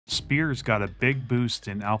Spears got a big boost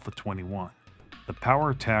in Alpha 21. The power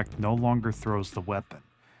attack no longer throws the weapon.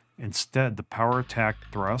 Instead, the power attack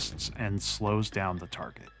thrusts and slows down the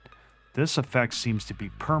target. This effect seems to be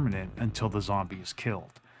permanent until the zombie is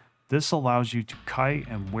killed. This allows you to kite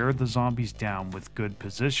and wear the zombies down with good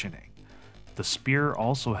positioning. The spear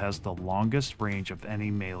also has the longest range of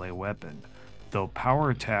any melee weapon, though power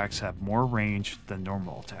attacks have more range than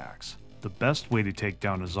normal attacks. The best way to take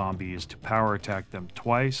down a zombie is to power attack them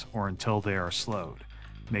twice or until they are slowed.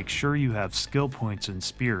 Make sure you have skill points in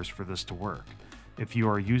spears for this to work. If you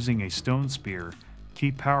are using a stone spear,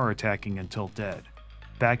 keep power attacking until dead.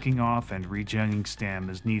 Backing off and regenning stam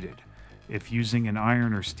is needed. If using an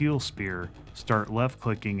iron or steel spear, start left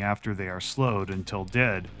clicking after they are slowed until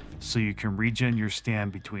dead so you can regen your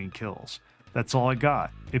stam between kills. That's all I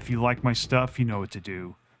got. If you like my stuff, you know what to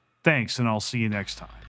do. Thanks, and I'll see you next time.